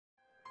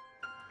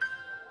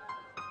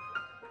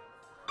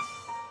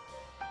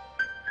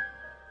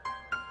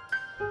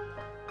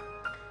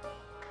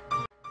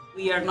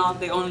We are not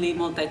the only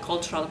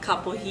multicultural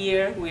couple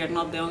here, we are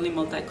not the only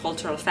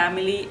multicultural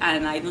family,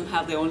 and I don't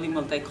have the only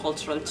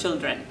multicultural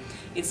children.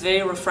 It's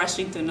very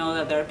refreshing to know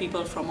that there are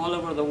people from all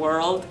over the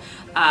world,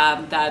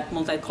 that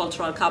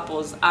multicultural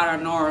couples are a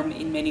norm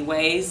in many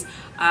ways,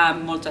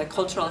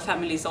 multicultural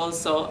families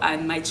also,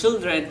 and my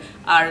children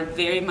are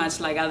very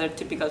much like other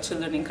typical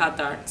children in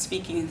Qatar,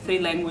 speaking 3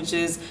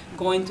 languages,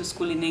 going to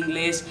school in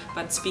English,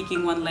 but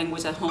speaking one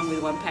language at home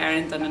with one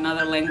parent and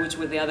another language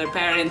with the other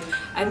parent,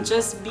 and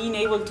just being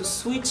able to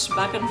switch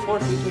back and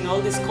forth between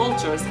all these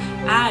cultures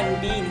and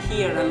being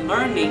here and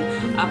learning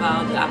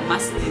about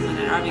Muslim and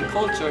Arabic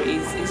culture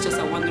is just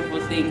a wonderful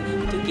thing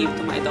to give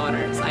to my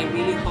daughters. I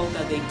really hope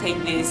that they take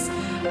this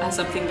as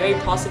something very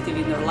positive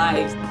in their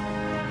lives.